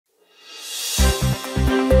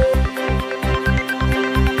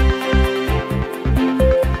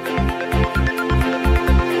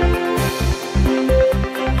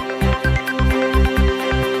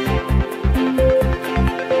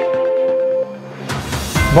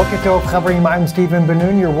Boker Tov, Chavrim, I'm Stephen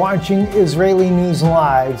Ben-Nun. You're watching Israeli News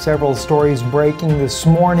Live. Several stories breaking this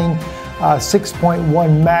morning.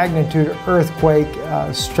 6.1 magnitude earthquake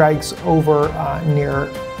strikes over near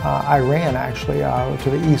Iran, actually, to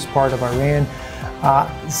the east part of Iran.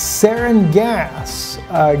 Sarin gas,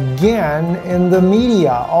 again in the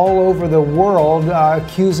media all over the world,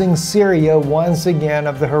 accusing Syria once again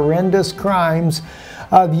of the horrendous crimes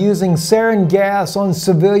of using sarin gas on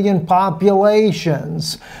civilian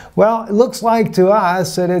populations. Well, it looks like to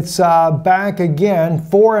us that it's back again,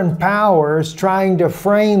 foreign powers trying to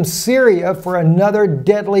frame Syria for another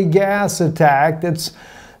deadly gas attack. That's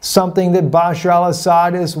something that Bashar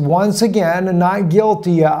al-Assad is once again not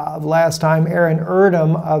guilty of. Last time, Eren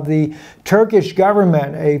Erdem of the Turkish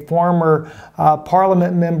government, a former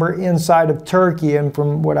parliament member inside of Turkey, and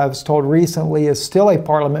from what I was told recently is still a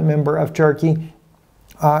parliament member of Turkey,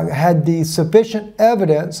 had the sufficient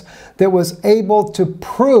evidence that was able to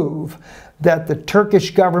prove that the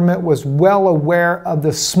Turkish government was well aware of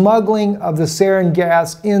the smuggling of the sarin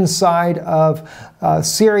gas inside of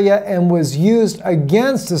Syria and was used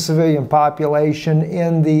against the civilian population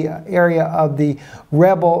in the area of the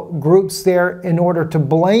rebel groups there in order to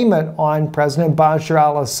blame it on President Bashar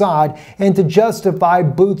al-Assad and to justify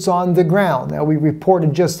boots on the ground. Now, we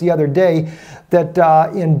reported just the other day that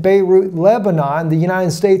in Beirut, Lebanon, the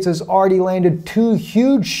United States has already landed 2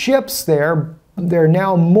 huge ships there. They're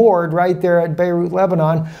now moored right there at Beirut,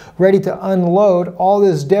 Lebanon, ready to unload all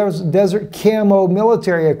this desert camo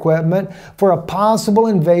military equipment for a possible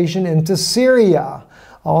invasion into Syria.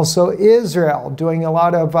 Also, Israel doing a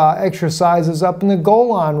lot of exercises up in the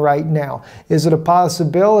Golan right now. Is it a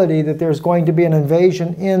possibility that there's going to be an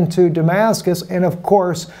invasion into Damascus? And of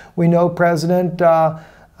course, we know President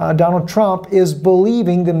Donald Trump is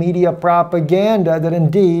believing the media propaganda that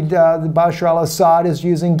indeed Bashar al-Assad is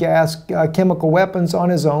using chemical weapons on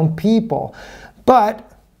his own people.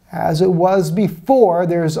 But as it was before,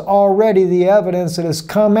 there's already the evidence that has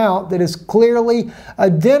come out that has clearly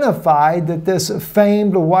identified that this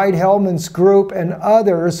famed White Helmets group and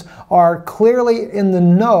others are clearly in the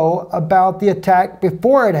know about the attack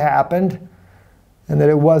before it happened, and that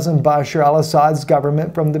it wasn't Bashar al-Assad's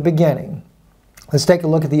government from the beginning. Let's take a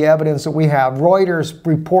look at the evidence that we have. Reuters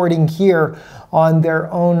reporting here on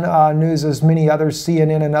their own news, as many others,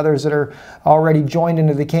 CNN and others that are already joined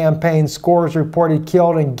into the campaign. Scores reported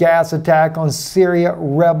killed in gas attack on Syria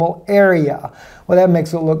rebel area. Well, that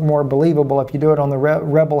makes it look more believable if you do it on the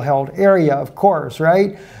rebel-held area, of course,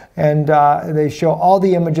 right? And they show all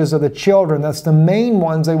the images of the children. That's the main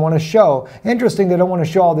ones they want to show. Interesting, they don't want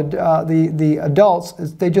to show all the adults.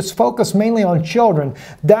 They just focus mainly on children.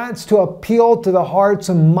 That's to appeal to the hearts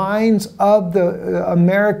and minds of the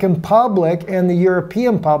American public and the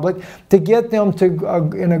European public to get them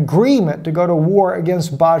to in agreement to go to war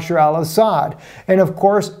against Bashar al-Assad. And of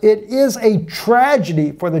course, it is a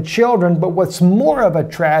tragedy for the children, but what's more of a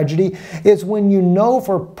tragedy is when you know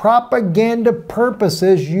for propaganda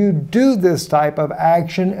purposes you do this type of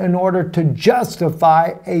action in order to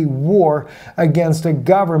justify a war against a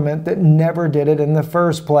government that never did it in the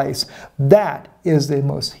first place. That is the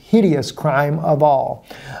most hideous crime of all.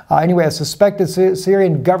 Anyway, a suspected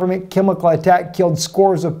Syrian government chemical attack killed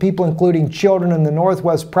scores of people, including children, in the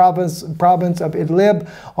northwest province of Idlib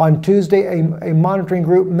on Tuesday. A monitoring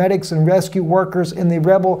group, medics and rescue workers in the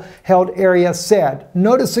rebel-held area said.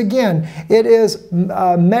 Notice again, it is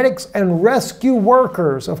medics and rescue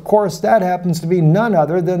workers. Of course, that happens to be none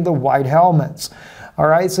other than the White Helmets. All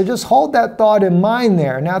right, so just hold that thought in mind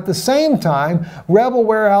there. Now, at the same time, rebel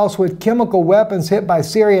warehouse with chemical weapons hit by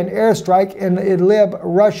Syrian airstrike in Idlib,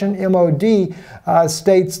 Russian MOD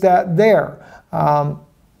states that there.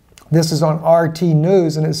 This is on RT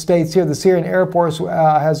News, and it states here the Syrian Air Force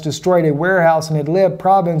has destroyed a warehouse in Idlib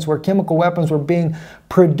province where chemical weapons were being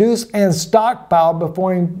produced and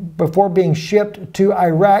stockpiled before being shipped to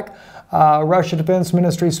Iraq. Russia Defense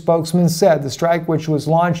Ministry spokesman said the strike, which was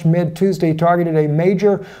launched mid-Tuesday, targeted a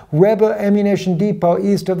major rebel ammunition depot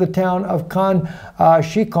east of the town of Khan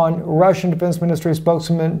Shikon. Russian Defense Ministry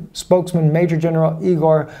spokesman Major General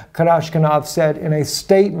Igor Karashkanov said in a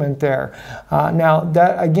statement there. Now,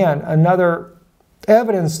 that again, another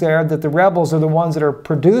evidence there that the rebels are the ones that are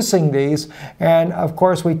producing these. And of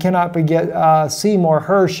course, we cannot forget Seymour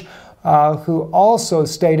Hersh, who also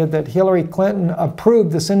stated that Hillary Clinton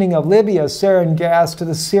approved the sending of Libya's sarin gas to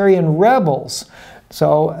the Syrian rebels.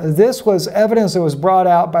 So this was evidence that was brought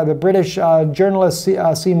out by the British journalist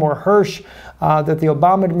Seymour Hersh, that the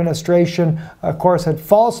Obama administration, of course, had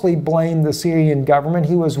falsely blamed the Syrian government.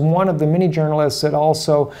 He was one of the many journalists that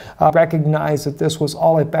also recognized that this was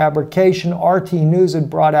all a fabrication. RT News had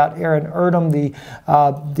brought out Eren Erdem,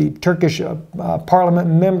 the Turkish parliament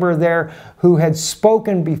member there, who had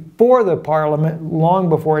spoken before the parliament, long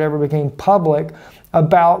before it ever became public,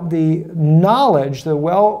 about the knowledge, the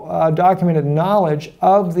well-documented knowledge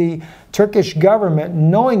of the Turkish government,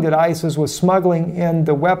 knowing that ISIS was smuggling in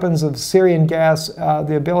the weapons of Syrian gas,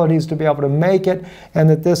 the abilities to be able to make it, and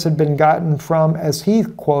that this had been gotten from, as he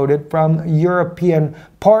quoted, from European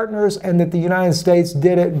partners, and that the United States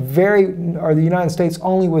did it the United States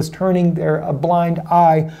only was turning a blind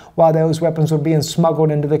eye while those weapons were being smuggled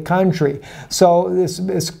into the country. So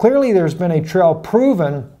clearly there's been a trail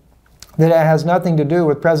proven that it has nothing to do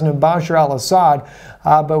with President Bashar al-Assad,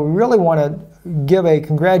 but we really want to give a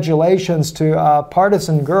congratulations to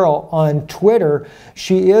Partisan Girl on Twitter.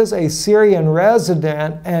 She is a Syrian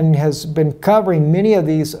resident and has been covering many of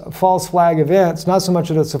these false flag events. Not so much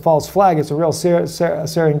that it's a false flag, it's a real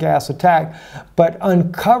sarin gas attack, but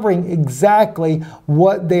uncovering exactly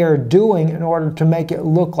what they are doing in order to make it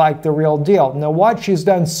look like the real deal. Now, what she's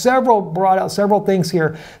done, brought out several things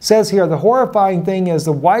here. Says here, the horrifying thing is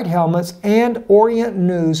the White Helmets and Orient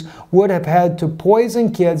News would have had to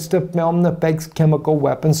poison kids to film the fake chemical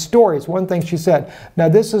weapons stories. One thing she said. Now,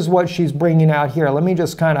 this is what she's bringing out here. Let me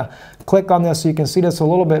just kind of click on this so you can see this a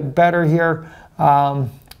little bit better here. No,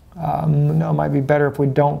 it might be better if we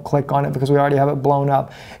don't click on it because we already have it blown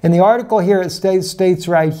up. In the article here, it states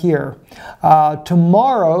right here,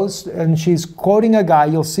 tomorrow's, and she's quoting a guy,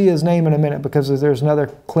 you'll see his name in a minute because there's another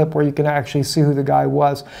clip where you can actually see who the guy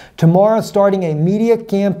was. Tomorrow, starting a media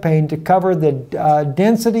campaign to cover the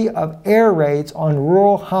density of air raids on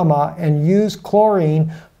rural Hama and use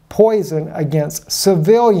chlorine poison against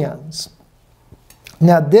civilians.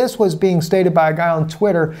 Now, this was being stated by a guy on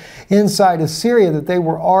Twitter inside of Syria that they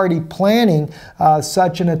were already planning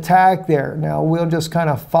such an attack there. Now, we'll just kind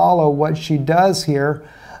of follow what she does here.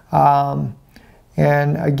 And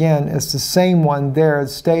again, it's the same one there.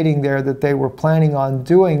 It's stating there that they were planning on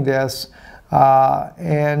doing this.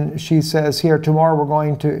 And she says here, tomorrow we're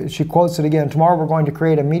going to, she quotes it again, tomorrow we're going to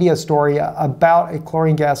create a media story about a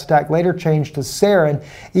chlorine gas attack, later changed to sarin,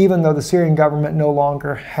 even though the Syrian government no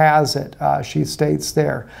longer has it, she states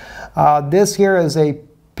there. This here is a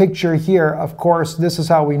picture here. Of course, this is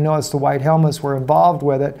how we know it's the White Helmets were involved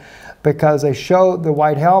with it, because they show the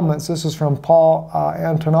White Helmets. This is from Paul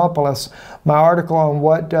Antonopoulos, my article on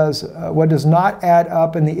what does not add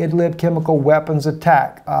up in the Idlib chemical weapons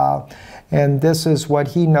attack. And this is what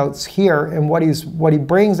he notes here. And what he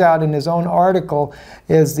brings out in his own article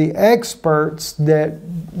is the experts that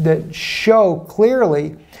show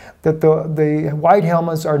clearly that the White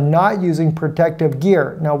Helmets are not using protective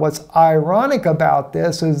gear. Now, what's ironic about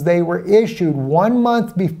this is they were issued 1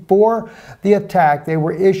 month before the attack. They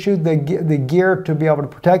were issued the gear to be able to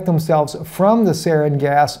protect themselves from the sarin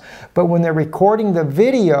gas, but when they're recording the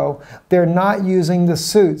video, they're not using the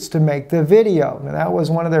suits to make the video. Now, that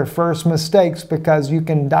was one of their first mistakes, because you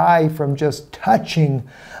can die from just touching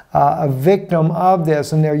a victim of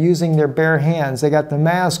this, and they're using their bare hands. They got the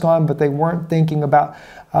mask on, but they weren't thinking about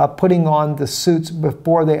putting on the suits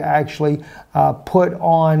before they actually put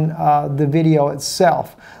on the video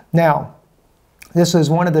itself. Now, this is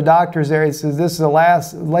one of the doctors there. He says, this is the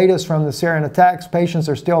latest from the sarin attacks. Patients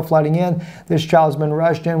are still flooding in. This child has been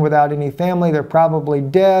rushed in without any family. They're probably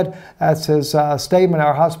dead. That's his statement.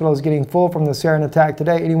 Our hospital is getting full from the sarin attack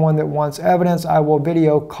today. Anyone that wants evidence, I will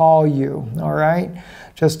video call you. All right?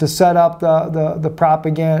 Just to set up the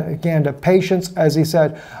propaganda. Patients, as he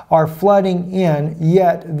said, are flooding in,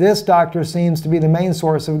 yet this doctor seems to be the main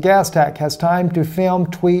source of gas attack, has time to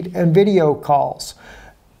film, tweet, and video calls.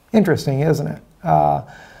 Interesting, isn't it?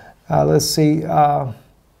 Let's see.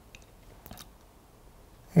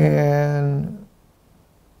 And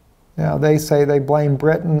now they say they blame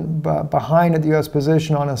Britain behind it, the U.S.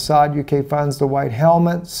 position on Assad. UK funds the White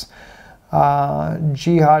Helmets.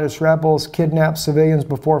 Jihadist rebels kidnap civilians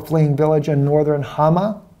before fleeing village in northern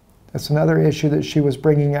Hama. That's another issue that she was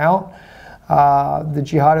bringing out. The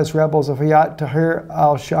jihadist rebels of Hayat Tahrir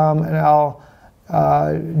al-Sham and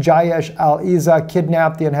al-Jayesh al-Iza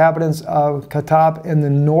kidnapped the inhabitants of Khattab in the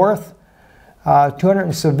north.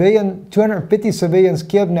 250 civilians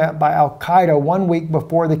kidnapped by al-Qaeda 1 week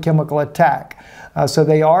before the chemical attack. So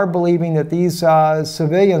they are believing that these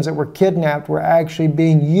civilians that were kidnapped were actually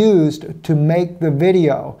being used to make the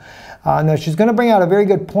video. Now, she's going to bring out a very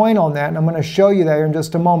good point on that, and I'm going to show you that here in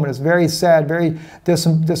just a moment. It's very sad, very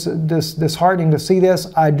disheartening to see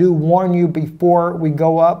this. I do warn you before we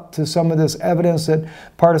go up to some of this evidence that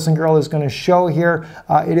Partisan Girl is going to show here.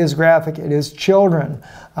 It is graphic. It is children.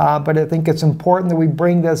 But I think it's important that we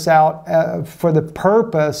bring this out for the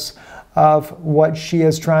purpose of what she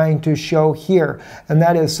is trying to show here. And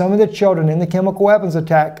that is some of the children in the chemical weapons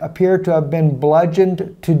attack appear to have been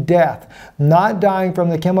bludgeoned to death, not dying from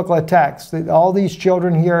the chemical attacks. All these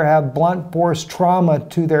children here have blunt force trauma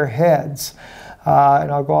to their heads.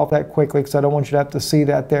 And I'll go off that quickly because I don't want you to have to see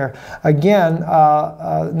that there. Again,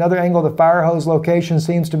 another angle, the fire hose location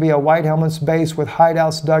seems to be a White Helmets base with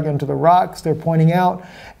hideouts dug into the rocks, they're pointing out.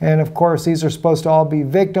 And of course, these are supposed to all be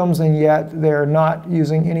victims, and yet they're not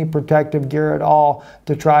using any protective gear at all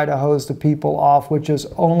to try to hose the people off, which is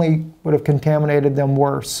only would have contaminated them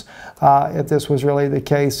worse if this was really the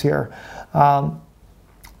case here.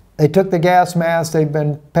 They took the gas mask. They've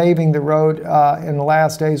been paving the road in the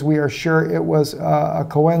last days. We are sure it was a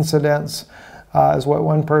coincidence, is what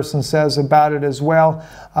one person says about it as well.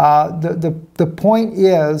 The point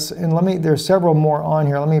is, and there's several more on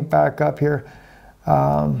here. Let me back up here.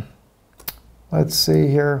 Let's see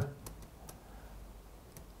here.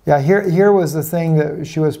 Yeah, here was the thing that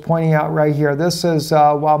she was pointing out right here. This is,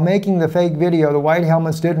 while making the fake video, the White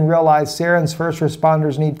Helmets didn't realize Sarin's first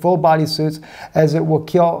responders need full body suits as it will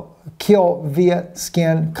kill via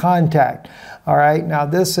skin contact. All right, now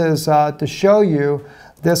this is to show you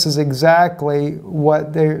this is exactly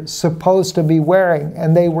what they're supposed to be wearing,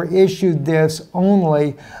 and they were issued this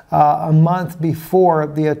only a month before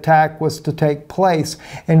the attack was to take place.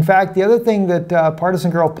 In fact, the other thing that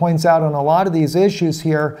Partisan Girl points out on a lot of these issues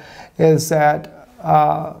here is that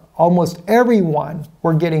almost everyone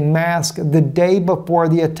were getting masked the day before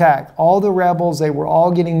the attack. All the rebels, they were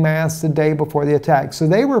all getting masked the day before the attack. So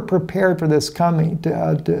they were prepared for this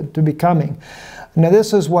to be coming. Now,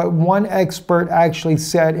 this is what one expert actually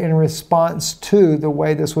said in response to the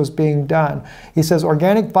way this was being done. He says,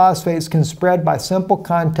 organic phosphates can spread by simple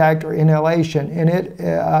contact or inhalation. In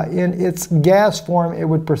its gas form, it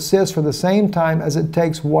would persist for the same time as it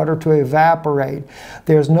takes water to evaporate.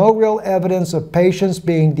 There's no real evidence of patients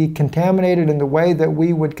being decontaminated in the way that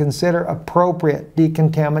we would consider appropriate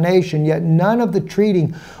decontamination, yet none of the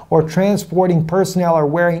treating or transporting personnel are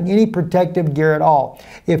wearing any protective gear at all.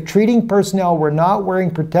 If treating personnel were not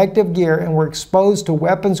wearing protective gear and were exposed to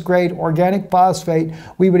weapons-grade organic phosphate,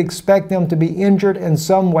 we would expect them to be injured in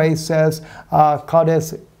some way, says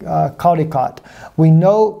Caldicott. We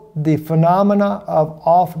know the phenomena of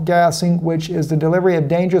off-gassing, which is the delivery of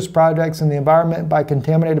dangerous products in the environment by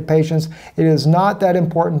contaminated patients. It is not that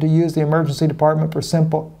important to use the emergency department for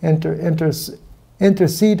simple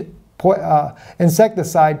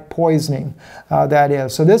insecticide poisoning, that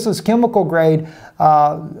is. So this is chemical grade,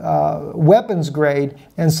 weapons grade,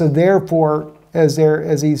 and so therefore, as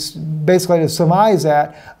he's basically to surmise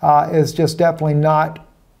that, is just definitely not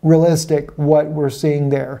realistic what we're seeing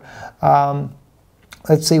there.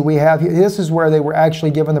 Let's see, we have here, this is where they were actually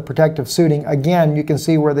given the protective suiting. Again, you can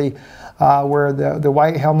see where the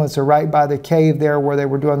White Helmets are right by the cave there where they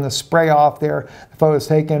were doing the spray off there. The photo was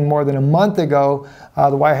taken more than a month ago.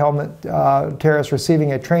 The White Helmet terrorists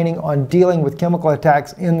receiving a training on dealing with chemical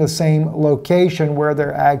attacks in the same location where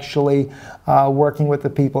they're actually working with the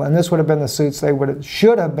people. And this would have been the suits they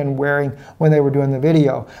should have been wearing when they were doing the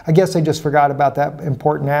video. I guess they just forgot about that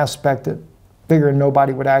important aspect that figuring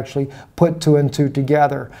nobody would actually put two and two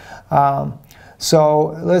together.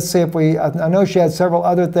 So let's see if I know she had several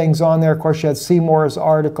other things on there. Of course, she had Seymour's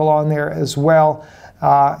article on there as well.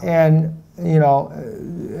 And, you know,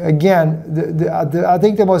 again, I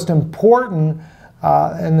think the most important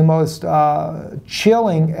and the most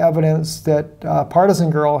chilling evidence that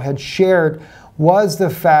Partisan Girl had shared was the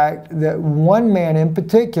fact that one man in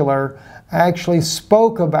particular actually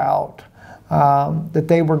spoke about that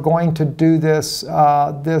they were going to do this,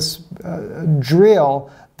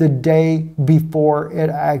 drill the day before it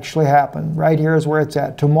actually happened. Right here is where it's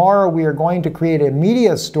at. Tomorrow we are going to create a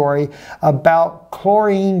media story about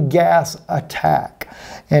chlorine gas attack.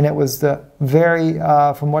 And it was the very,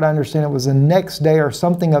 from what I understand, it was the next day or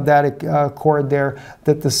something of that accord there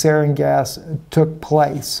that the sarin gas took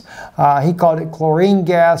place. He called it chlorine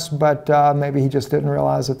gas, but maybe he just didn't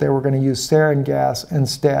realize that they were going to use sarin gas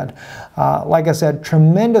instead. Like I said,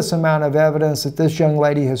 tremendous amount of evidence that this young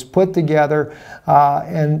lady has put together,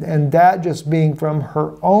 and that just being from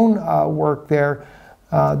her own work there,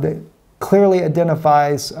 clearly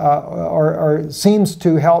identifies or seems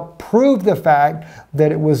to help prove the fact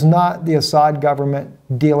that it was not the Assad government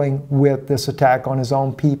dealing with this attack on his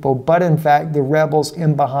own people, but in fact the rebels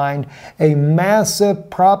in behind a massive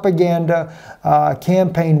propaganda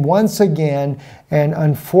campaign once again, and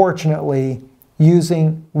unfortunately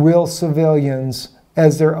using real civilians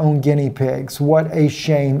as their own guinea pigs. What a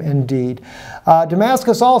shame indeed.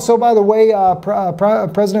 Damascus also, by the way,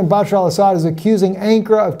 President Bashar al-Assad is accusing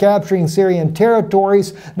Ankara of capturing Syrian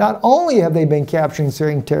territories. Not only have they been capturing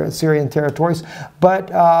Syrian territories, but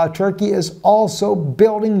Turkey is also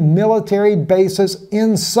building military bases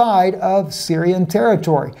inside of Syrian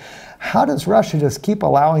territory. How does Russia just keep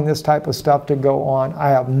allowing this type of stuff to go on? I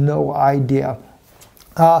have no idea.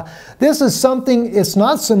 This is something, it's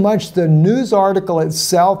not so much the news article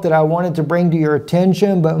itself that I wanted to bring to your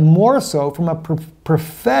attention, but more so from a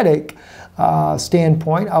prophetic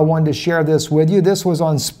standpoint. I wanted to share this with you. This was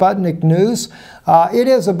on Sputnik News. It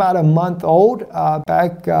is about a month old.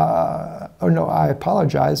 Oh no, I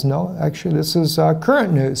apologize. No, actually this is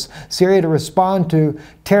current news. Syria to respond to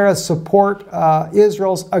terrorists support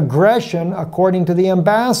Israel's aggression, according to the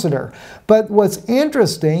ambassador. But what's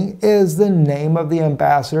interesting is the name of the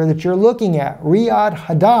ambassador that you're looking at, Riyad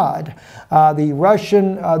Haddad,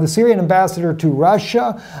 the Syrian ambassador to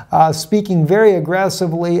Russia, speaking very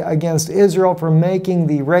aggressively against Israel for making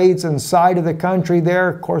the raids inside of the country there.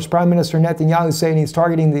 Of course, Prime Minister Netanyahu saying he's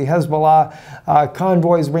targeting the Hezbollah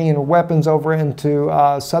convoys, bringing weapons over into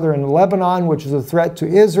southern Lebanon, which is a threat to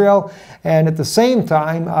Israel. And at the same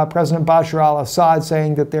time, President Bashar al-Assad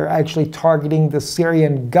saying that they're actually targeting the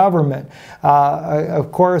Syrian government.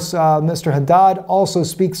 Of course, Mr. Haddad also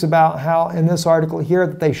speaks about how, in this article here,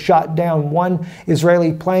 that they shot down one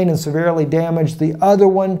Israeli plane and severely damaged the other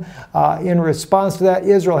one. In response to that,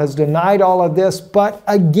 Israel has denied all of this. But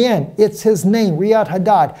again, it's his name, Riyad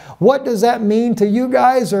Haddad. What does that mean to you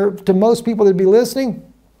guys or to most people that be listening?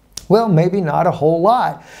 Well, maybe not a whole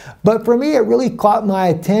lot. But for me, it really caught my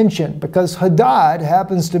attention because Haddad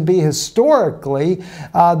happens to be historically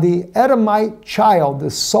the Edomite child, the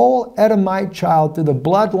sole Edomite child through the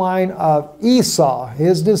bloodline of Esau,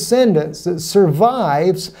 his descendants, that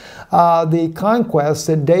survives the conquest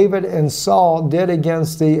that David and Saul did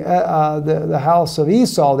against the house of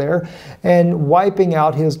Esau there, and wiping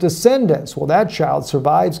out his descendants. Well, that child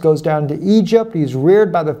survives, goes down to Egypt. He's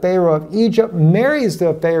reared by the Pharaoh of Egypt, marries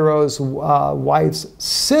the Pharaoh's wife's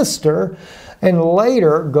sister, and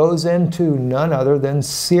later goes into none other than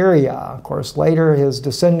Syria. Of course, later his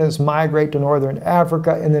descendants migrate to northern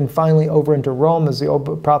Africa and then finally over into Rome, as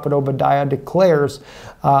the prophet Obadiah declares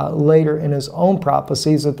later in his own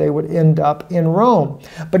prophecies that they would end up in Rome.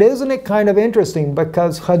 But isn't it kind of interesting,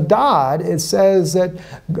 because Haddad, it says that,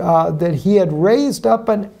 that he had raised up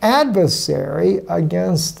an adversary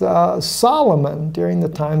against Solomon during the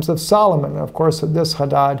times of Solomon. And of course, this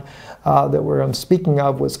Haddad that I'm speaking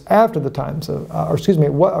of was after the times of,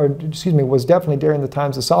 was definitely during the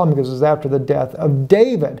times of Solomon, because it was after the death of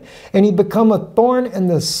David. And he become a thorn in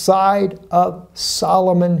the side of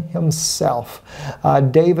Solomon himself,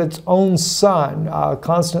 David's own son,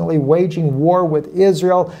 constantly waging war with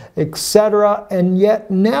Israel, etc. And yet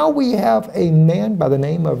now we have a man by the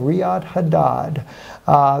name of Riyad Haddad,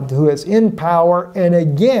 who is in power, and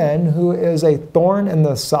again, who is a thorn in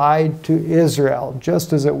the side to Israel,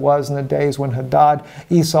 just as it was in the days when Haddad,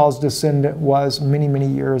 Esau's descendant, was many, many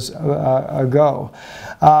years ago.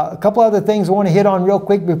 A couple other things I want to hit on real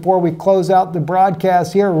quick before we close out the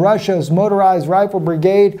broadcast here. Russia's motorized rifle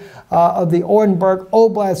brigade of the Orenburg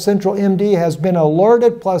Oblast Central MD has been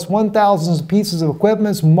alerted, plus 1,000 pieces of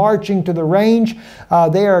equipment marching to the range.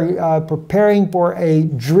 They are preparing for a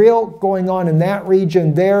drill going on in that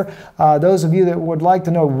region there. Those of you that would like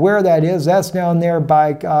to know where that is, that's down there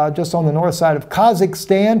by just on the north side of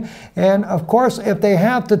Kazakhstan. And of course, if they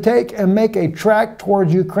have to take and make a track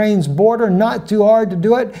towards Ukraine's border, not too hard to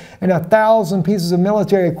do it. And 1,000 pieces of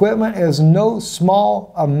military equipment is no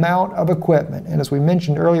small amount of equipment. And as we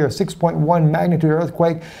mentioned earlier, a 6.1 magnitude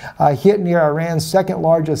earthquake hit near Iran's second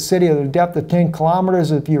largest city at a depth of 10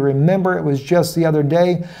 kilometers. If you remember, it was just the other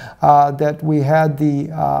day that we had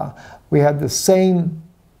the same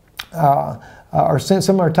or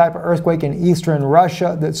similar type of earthquake in eastern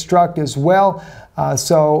Russia that struck as well.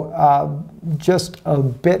 Just a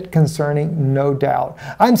bit concerning, no doubt.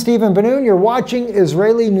 I'm Stephen Ben-Nun. You're watching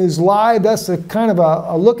Israeli News Live. That's a kind of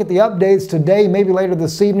a look at the updates today. Maybe later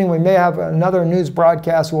this evening we may have another news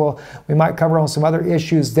broadcast. We might cover on some other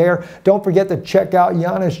issues there. Don't forget to check out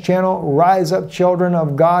Yana's channel, Rise Up Children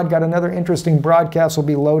of God. Got another interesting broadcast we'll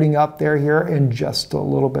be loading up there here in just a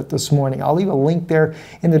little bit this morning. I'll leave a link there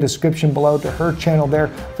in the description below to her channel there.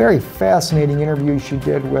 Very fascinating interview she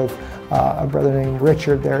did with a brother named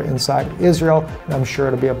Richard there inside Israel, and I'm sure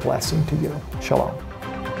it'll be a blessing to you. Shalom.